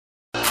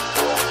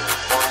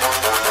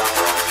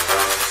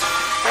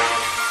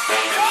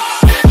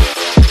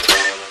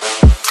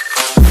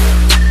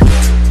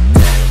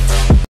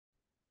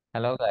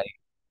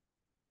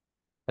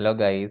Hello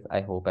guys,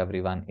 I hope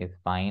everyone is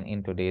fine.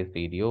 In today's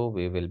video,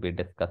 we will be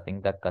discussing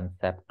the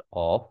concept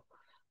of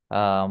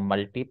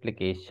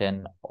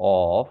multiplication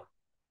of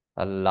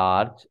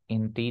large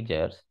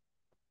integers.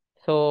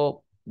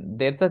 So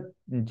there's a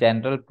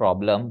general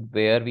problem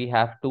where we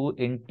have two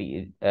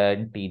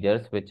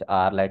integers which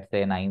are, let's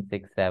say, 9,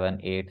 6, 7,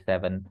 8,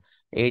 7,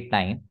 8,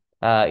 9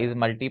 is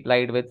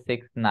multiplied with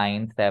 6,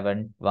 9,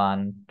 7,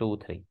 1, 2,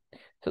 3.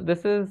 So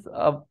this is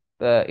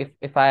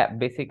if I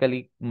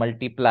basically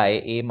multiply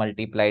A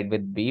multiplied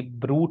with B,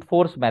 brute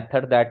force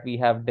method that we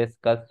have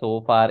discussed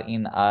so far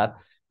in our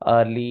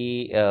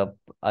early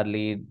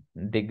early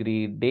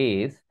degree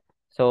days.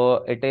 So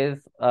it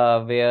is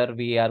where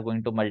we are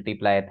going to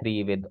multiply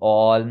 3 with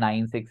all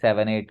 9, 6,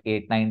 7, 8,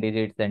 8, 9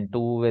 digits, then 2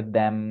 with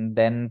them,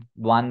 then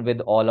 1 with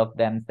all of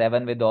them,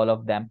 7 with all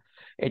of them.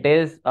 It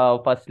is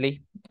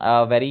firstly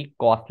a very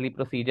costly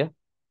procedure.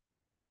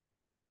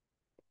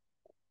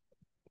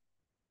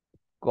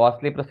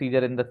 Costly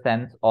procedure in the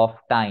sense of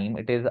time.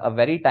 It is a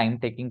very time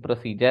taking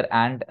procedure,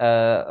 and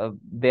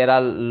there are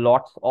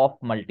lots of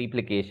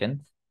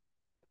multiplications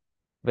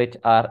which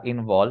are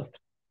involved.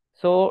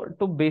 So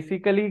to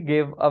basically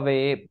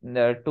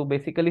to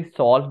basically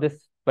solve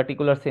this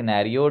particular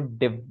scenario,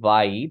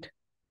 divide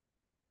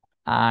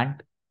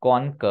and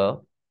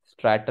conquer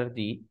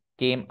strategy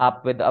came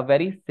up with a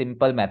very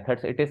simple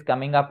methods. It is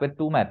coming up with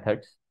two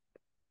methods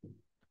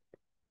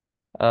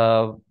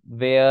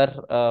where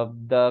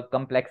the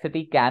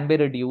complexity can be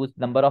reduced,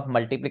 number of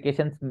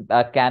multiplications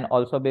can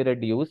also be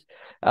reduced.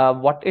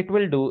 What it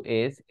will do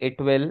is it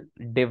will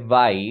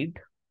divide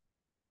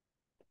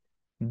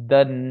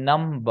the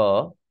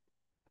number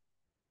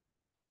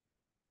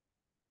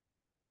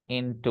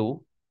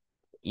into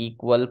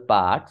equal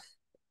parts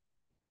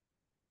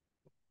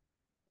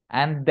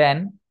and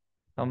then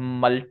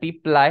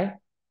multiply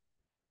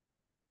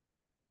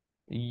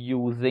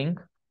using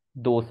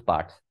those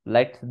parts.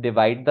 Let's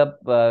divide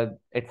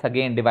it's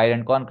again divide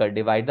and conquer.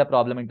 Divide the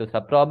problem into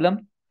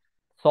subproblems,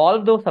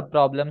 solve those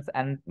subproblems,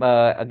 and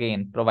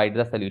again provide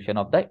the solution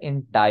of the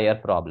entire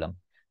problem.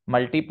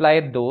 Multiply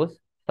those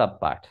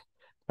subparts,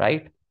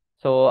 right?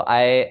 So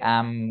I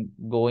am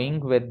going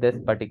with this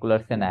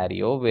particular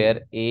scenario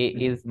where A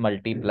is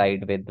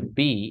multiplied with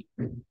B.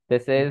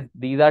 These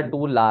are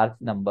two large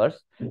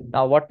numbers.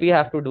 Now what we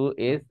have to do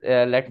is,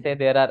 let's say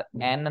there are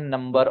n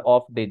number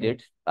of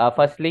digits.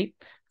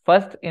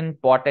 First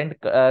important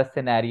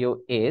scenario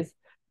is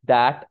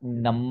that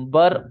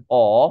number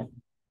of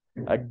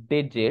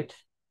digits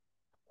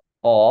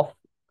of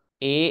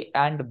A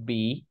and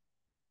B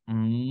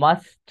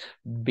must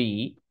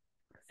be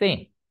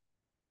same.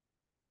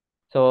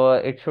 So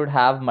it should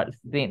have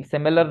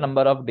similar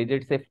number of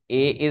digits. If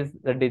A is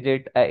a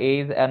digit, A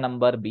is a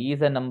number, B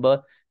is a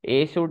number,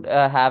 A should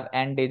have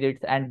n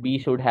digits and B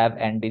should have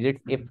n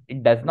digits. If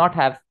it does not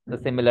have the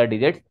similar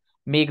digits,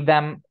 make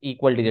them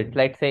equal digits.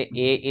 Let's say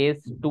A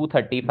is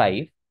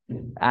 235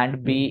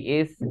 and B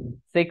is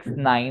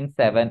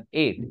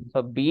 6978.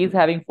 So B is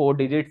having 4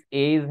 digits,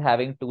 A is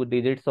having 2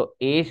 digits. So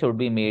A should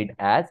be made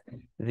as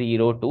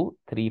 0 to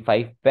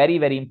 35. Very,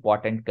 very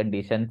important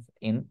conditions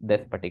in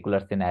this particular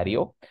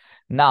scenario.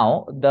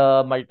 Now,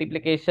 the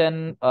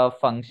multiplication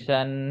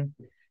function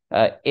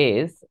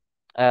is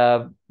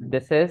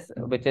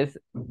which is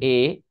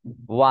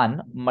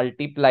A1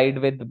 multiplied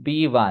with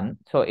B1.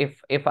 So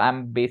if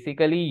I'm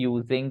basically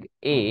using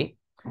A,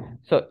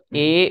 so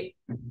A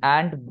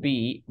and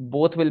B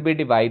both will be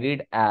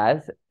divided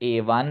as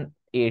A1,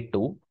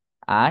 A2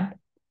 and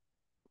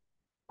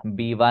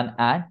B1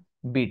 and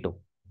B2.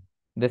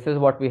 This is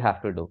what we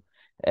have to do.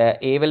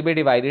 A will be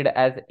divided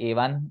as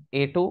A1,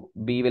 A2,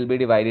 B will be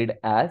divided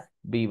as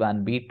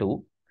B1,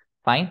 B2.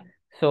 Fine.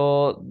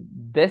 So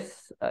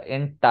this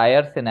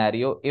entire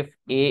scenario, if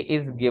A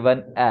is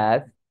given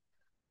as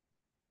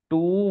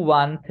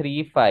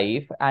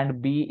 2135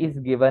 and B is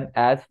given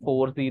as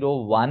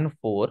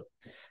 4014,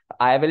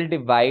 I will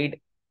divide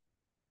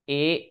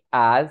A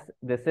as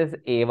this is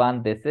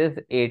A1, this is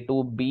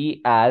A2,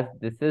 B as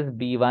this is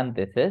B1,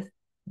 this is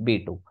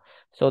B2.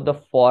 So the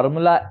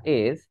formula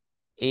is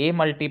A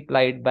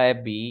multiplied by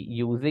B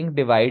using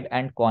divide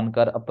and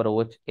conquer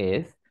approach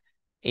is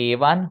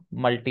A1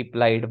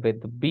 multiplied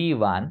with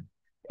B1.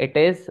 It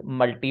is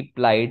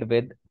multiplied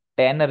with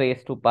 10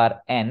 raised to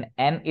power n.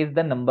 N is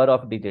the number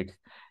of digits.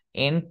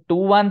 In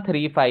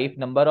 2135,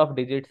 number of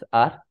digits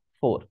are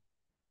 4.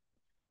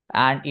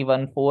 And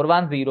even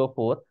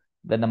 4104,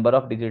 the number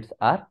of digits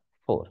are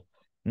 4.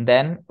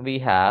 Then we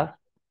have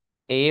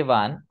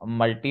A1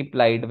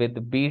 multiplied with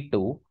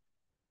B2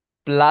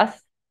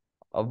 plus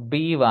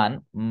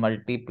B1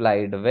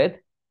 multiplied with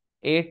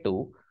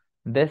A2.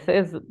 This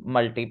is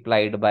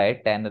multiplied by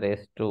 10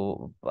 raised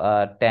to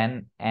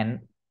 10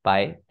 n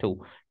by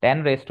 2.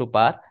 10 raised to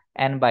power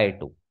n by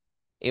 2.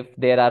 If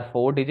there are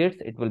 4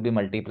 digits, it will be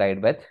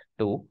multiplied with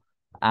 2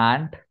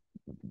 and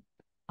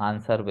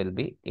answer will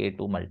be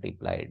A2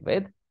 multiplied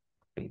with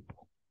B2.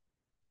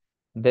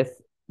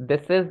 This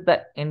is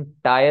the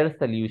entire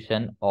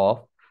solution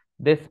of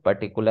this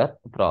particular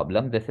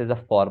problem. This is a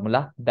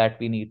formula that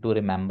we need to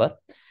remember.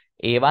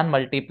 A1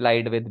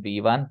 multiplied with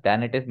B1,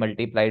 then it is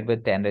multiplied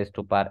with 10 raised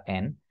to power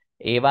n.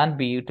 A1,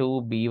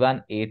 B2,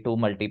 B1, A2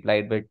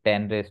 multiplied with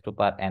 10 raised to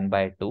power n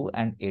by 2,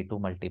 and A2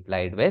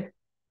 multiplied with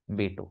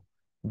B2.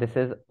 This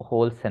is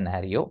whole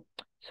scenario.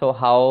 So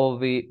how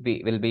we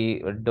will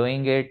be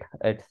doing it?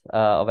 It's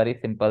a very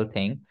simple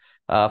thing.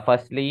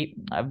 Firstly,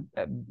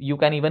 you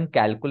can even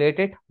calculate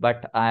it,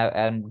 but I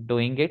am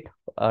doing it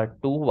 2,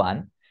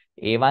 1.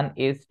 A1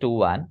 is 2,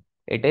 1.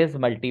 It is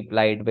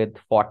multiplied with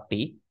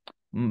 40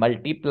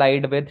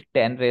 multiplied with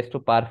 10 raised to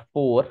power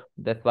 4.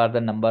 This was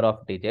the number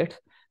of digits.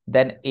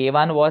 Then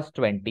A1 was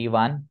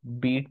 21,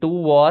 B2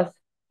 was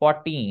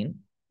 14,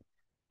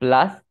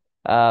 plus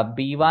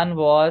B1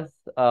 was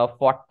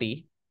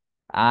 40,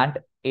 and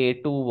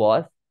A2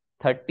 was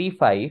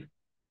 35.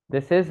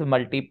 This is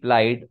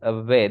multiplied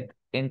with,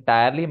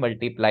 entirely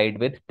multiplied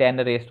with 10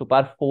 raised to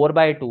power 4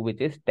 by 2,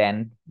 which is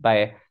 10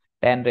 by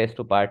 10 raised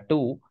to power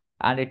 2,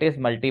 and it is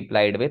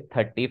multiplied with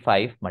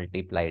 35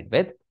 multiplied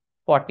with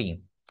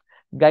 14.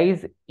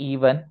 Guys,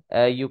 even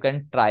you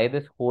can try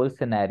this whole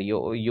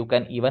scenario. You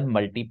can even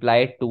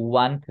multiply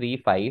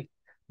 2135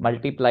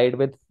 multiplied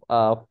with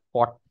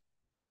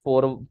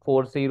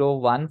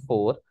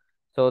 4014.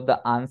 So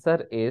the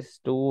answer is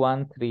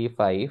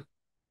 2135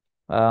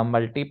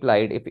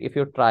 multiplied. If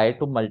you try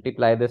to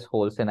multiply this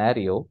whole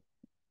scenario,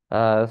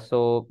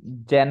 so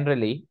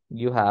generally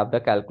you have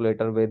the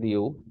calculator with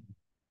you.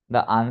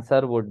 The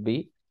answer would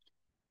be,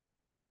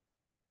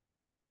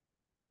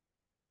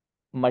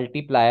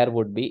 multiplier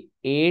would be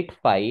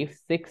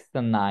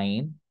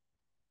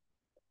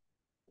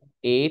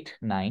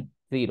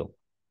 8569890.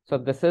 So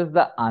this is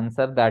the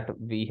answer that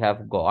we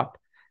have got.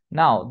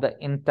 Now the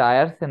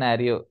entire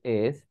scenario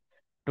is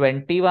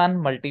 21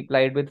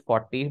 multiplied with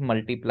 40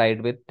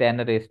 multiplied with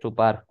 10 raised to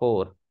power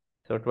 4.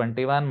 So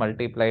 21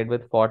 multiplied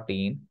with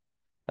 14,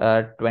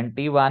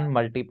 21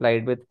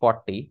 multiplied with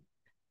 40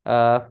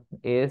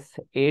 is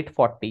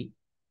 840.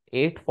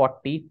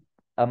 840,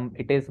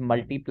 it is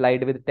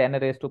multiplied with 10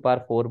 raised to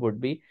power 4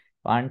 would be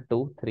 1,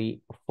 2,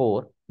 3,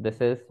 4. This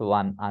is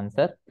one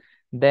answer.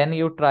 Then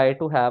you try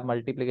to have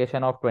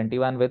multiplication of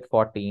 21 with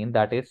 14,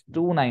 that is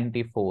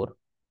 294.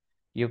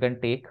 You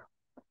can take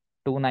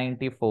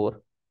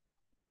 294,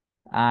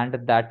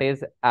 and that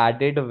is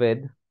added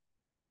with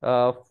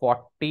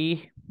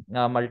 40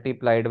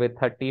 multiplied with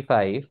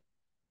 35.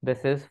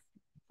 This is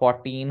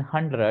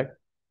 1400,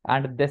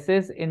 and this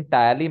is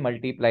entirely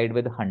multiplied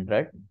with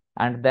 100,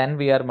 and then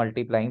we are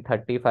multiplying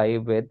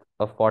 35 with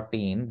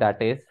 14,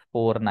 that is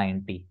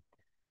 490.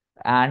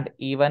 And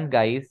even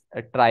guys,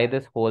 try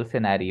this whole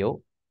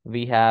scenario.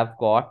 We have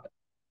got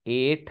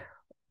 8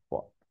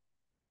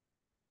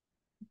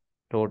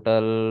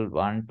 total,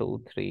 1,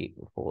 2, 3,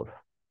 4,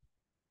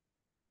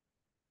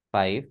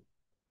 5,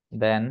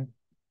 then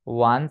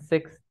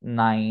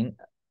 169.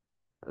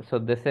 So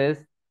this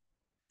is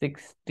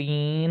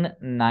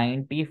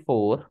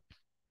 1694,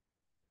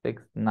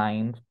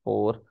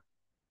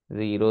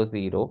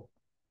 69400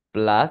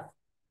 plus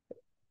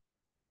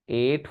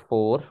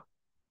 84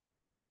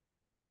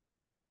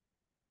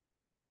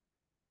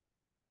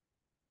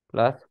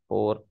 plus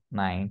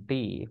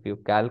 490. If you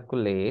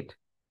calculate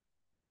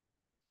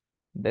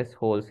this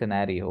whole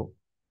scenario,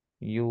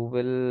 you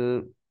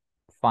will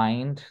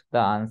find the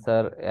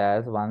answer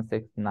as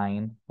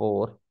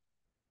 1694.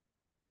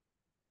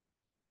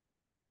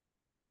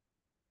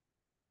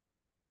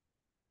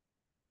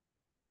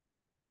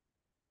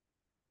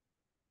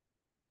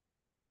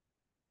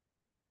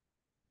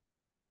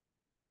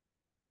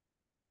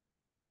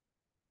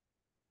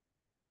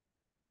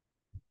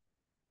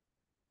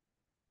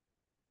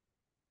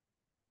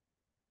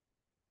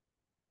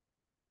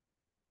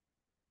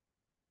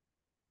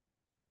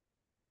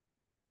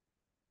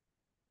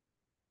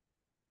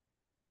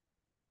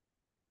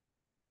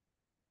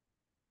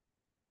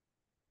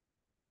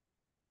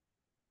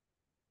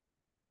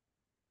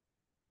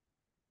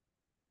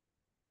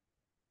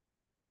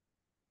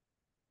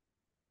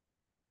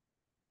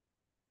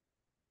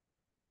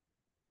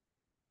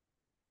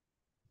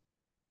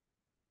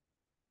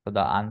 So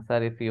the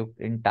answer, if you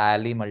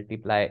entirely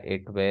multiply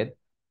it with,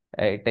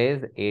 it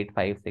is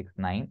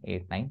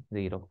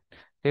 8569890. So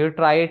you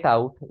try it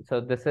out. So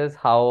this is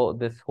how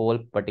this whole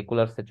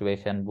particular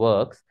situation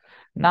works.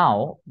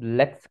 Now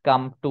let's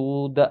come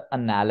to the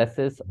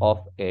analysis of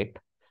it.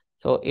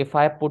 So if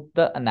I put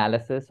the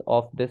analysis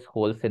of this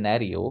whole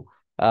scenario,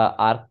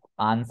 our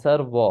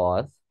answer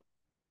was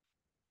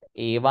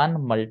A1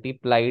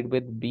 multiplied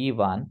with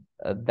B1.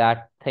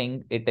 That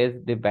thing, it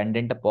is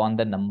dependent upon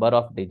the number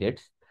of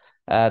digits.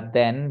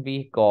 Then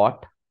we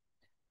got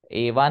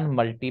A1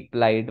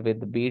 multiplied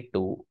with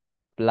B2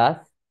 plus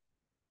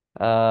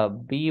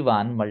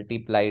B1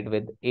 multiplied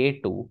with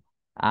A2,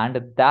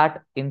 and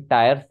that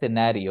entire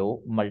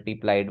scenario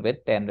multiplied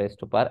with 10 raised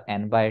to power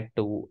n by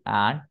 2,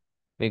 and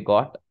we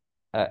got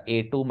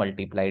A2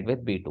 multiplied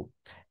with B2.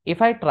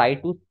 If I try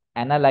to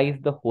analyze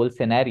the whole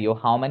scenario,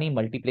 how many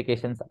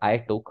multiplications I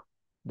took?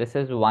 This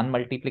is one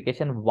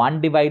multiplication,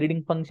 one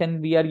dividing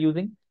function we are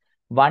using.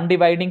 One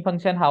dividing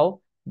function, how?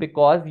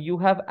 Because you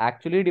have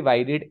actually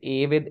divided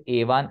A with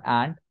A1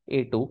 and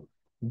A2,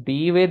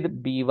 B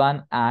with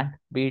B1 and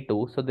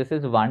B2. So this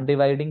is one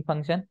dividing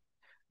function.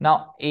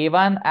 Now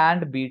A1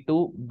 and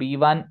B2,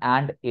 B1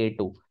 and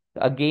A2.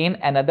 Again,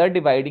 another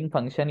dividing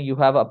function you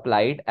have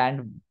applied,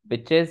 and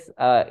which is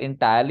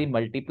entirely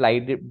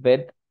multiplied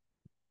with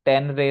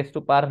 10 raised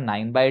to power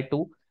 9 by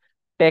 2.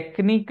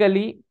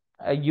 Technically,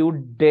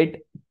 you did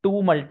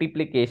two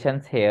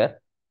multiplications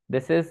here.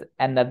 This is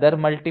another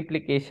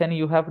multiplication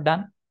you have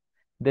done.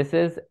 This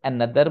is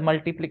another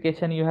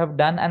multiplication you have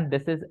done, and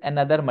this is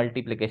another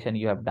multiplication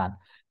you have done.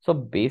 So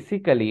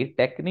basically,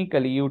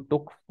 technically, you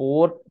took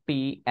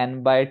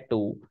 4t(n by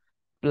 2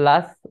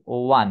 plus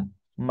 1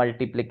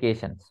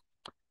 multiplications.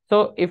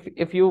 So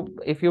if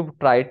you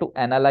try to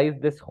analyze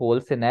this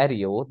whole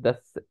scenario, the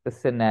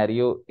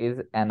scenario is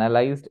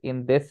analyzed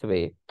in this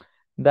way,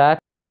 that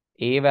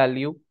a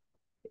value,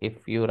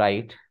 if you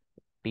write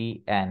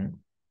tn,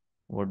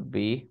 would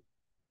be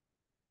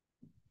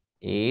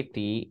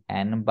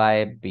atn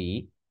by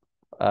b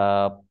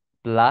uh,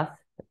 plus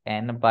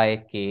n by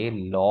k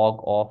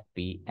log of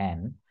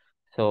pn.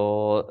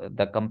 So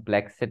the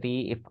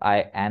complexity, if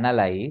I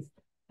analyze,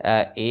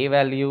 a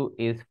value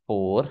is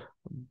 4,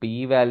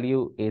 b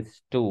value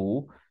is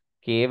 2,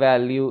 k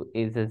value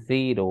is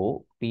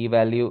 0, p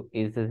value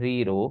is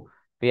 0.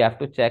 We have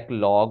to check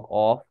log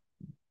of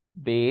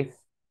base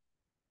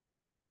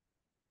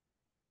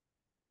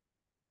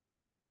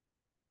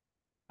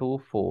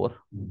 2 4,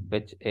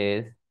 which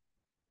is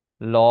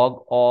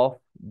log of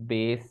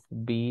base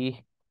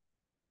b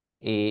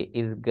a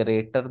is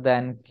greater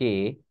than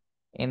k.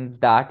 In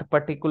that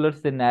particular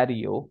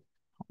scenario,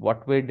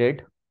 what we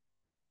did,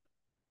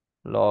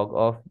 log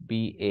of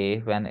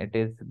ba when it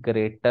is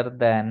greater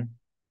than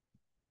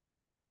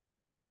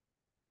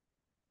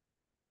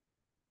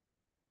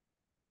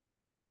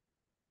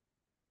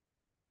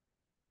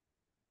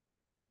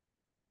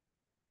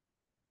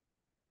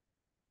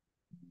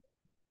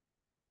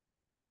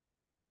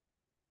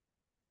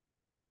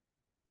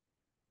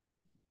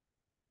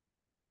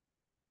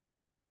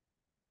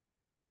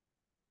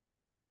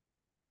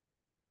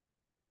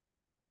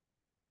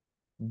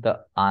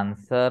the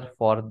answer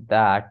for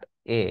that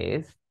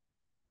is,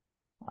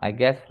 I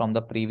guess from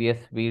the previous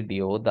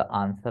video, the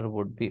answer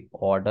would be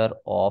order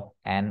of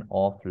n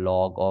of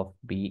log of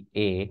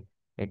ba.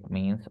 It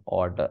means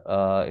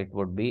it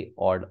would be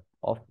order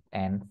of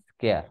n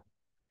square.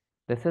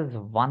 This is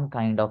one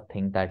kind of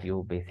thing that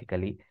you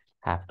basically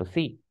have to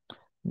see.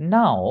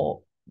 Now,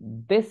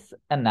 this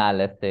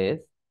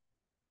analysis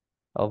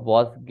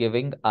was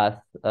giving us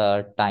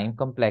a time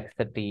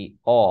complexity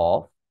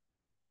of,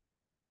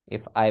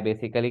 if I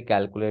basically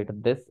calculate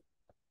this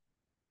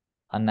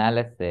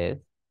analysis,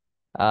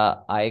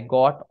 I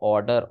got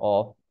order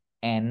of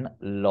n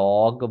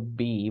log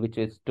b, which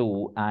is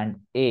 2, and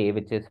a,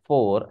 which is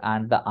 4,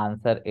 and the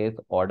answer is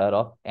order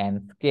of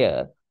n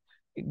square.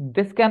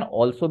 This can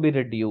also be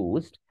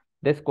reduced.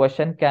 This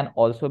question can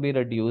also be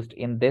reduced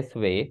in this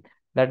way,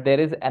 that there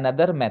is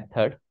another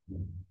method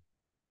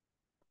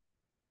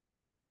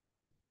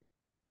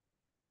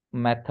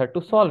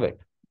to solve it.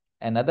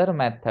 Another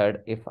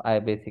method, if I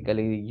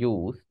basically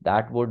use,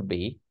 that would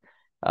be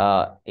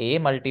a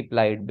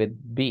multiplied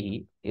with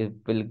b, it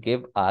will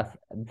give us,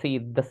 see,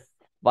 this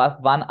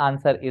one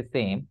answer is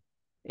same,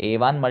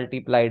 a1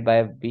 multiplied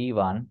by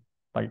b1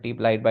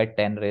 multiplied by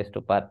 10 raised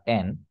to power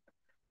n,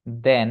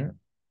 then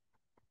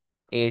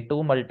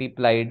a2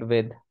 multiplied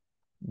with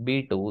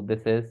b2.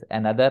 This is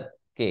another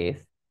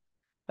case,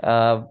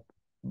 uh,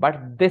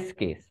 but this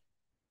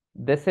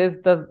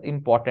is the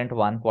important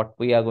one. What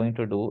we are going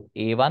to do,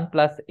 a1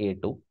 plus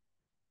a2,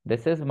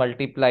 this is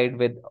multiplied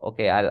with,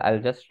 okay,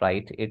 I'll just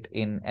write it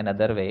in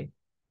another way.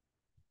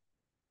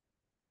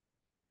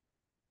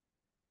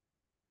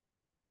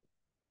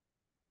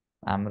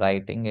 I'm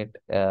writing it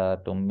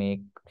to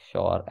make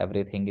sure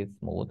everything is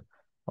smooth.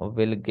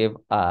 Will give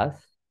us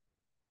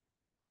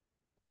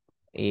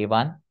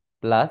a1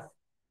 plus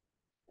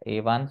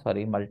a1,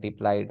 sorry,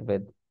 multiplied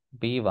with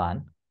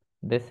b1.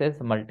 This is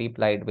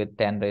multiplied with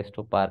 10 raised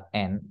to power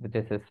n, which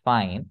is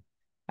fine.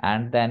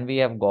 And then we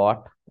have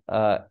got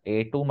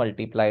a2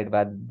 multiplied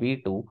by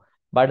b2.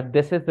 But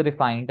this is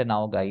refined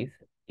now, guys.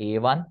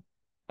 a1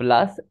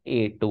 plus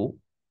a2.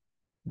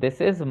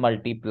 This is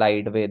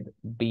multiplied with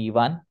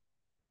b1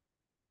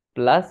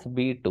 plus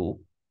b2.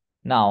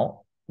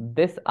 Now,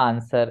 this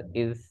answer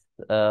is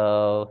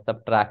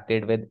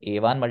subtracted with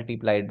a1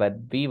 multiplied by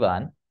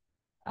b1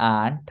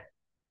 and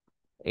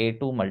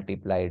a2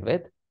 multiplied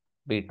with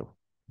b2.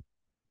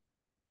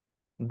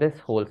 This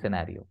whole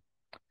scenario.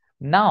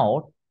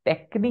 Now,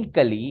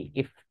 technically,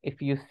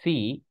 if you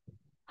see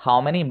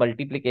how many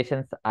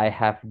multiplications I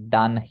have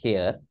done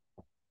here,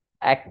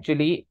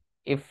 actually,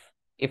 if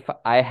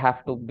I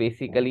have to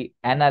basically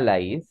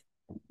analyze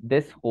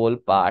this whole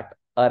part,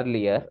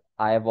 earlier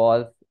I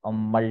was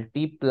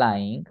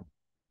multiplying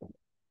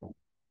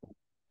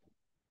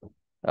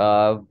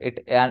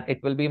it, and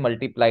it will be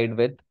multiplied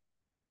with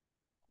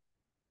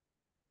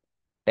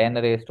 10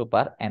 raised to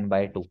power n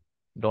by 2.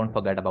 Don't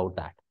forget about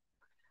that.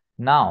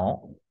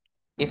 Now,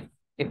 if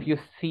if you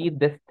see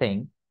this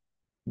thing,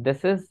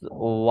 This is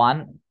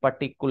one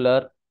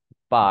particular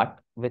part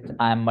which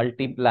I am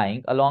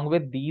multiplying along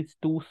with these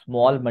two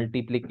small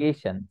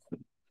multiplications.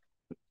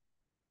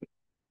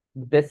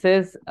 This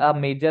is a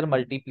major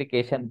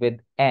multiplication with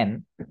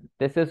n.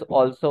 This is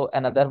also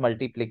another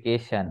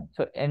multiplication.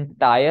 So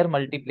entire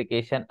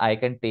multiplication, I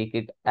can take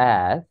it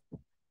as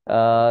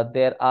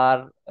there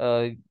are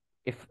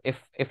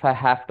if I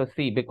have to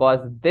see, because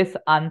this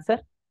answer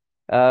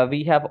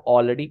we have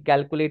already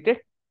calculated.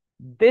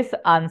 This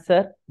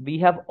answer we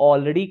have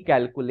already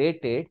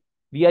calculated.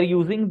 We are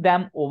using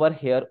them over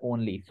here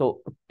only.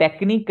 So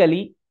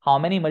technically, how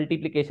many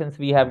multiplications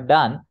we have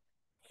done?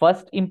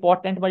 First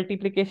important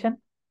multiplication,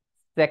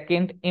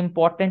 second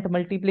important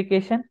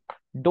multiplication.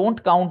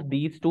 Don't count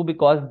these two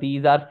because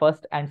these are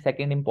first and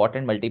second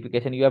important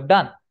multiplication you have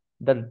done.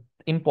 The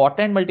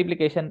important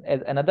multiplication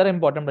is another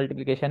important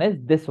multiplication is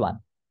this one.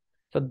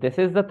 So this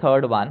is the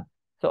third one.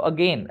 So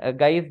again,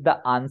 guys, the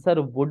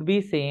answer would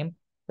be same.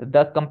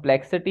 The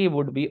complexity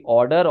would be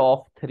order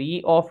of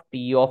 3 of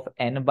t of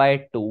n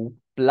by 2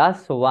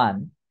 plus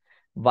 1.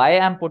 Why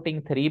I'm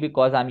putting 3?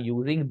 Because I'm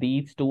using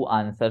these two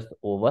answers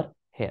over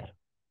here,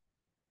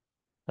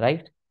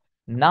 right?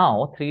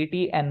 Now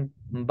 3t n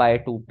by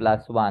 2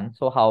 plus 1.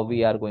 So how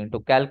we are going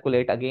to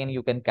calculate? Again,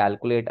 you can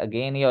calculate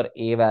again. Your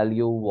a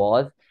value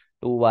was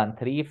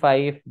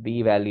 2135.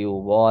 B value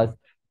was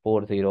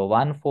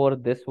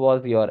 4014. This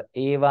was your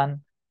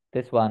a1.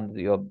 This one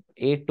your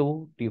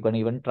a2. You can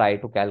even try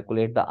to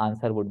calculate. The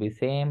answer would be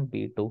same,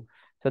 b2.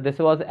 So this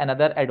was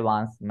another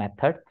advanced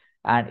method.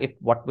 And if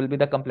what will be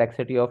the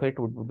complexity of it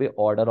would be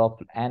order of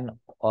n,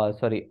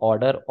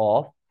 order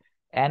of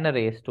n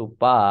raised to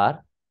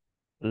power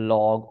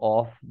log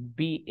of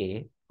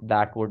BA,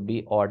 that would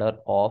be order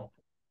of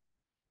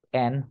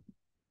n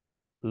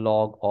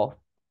log of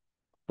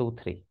 2,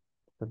 3.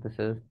 So this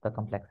is the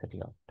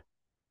complexity of it.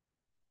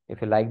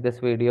 If you like this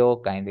video,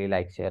 kindly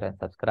like, share and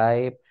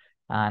subscribe,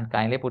 and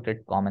kindly put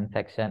it comment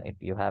section if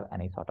you have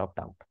any sort of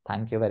doubt.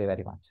 Thank you very,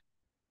 very much.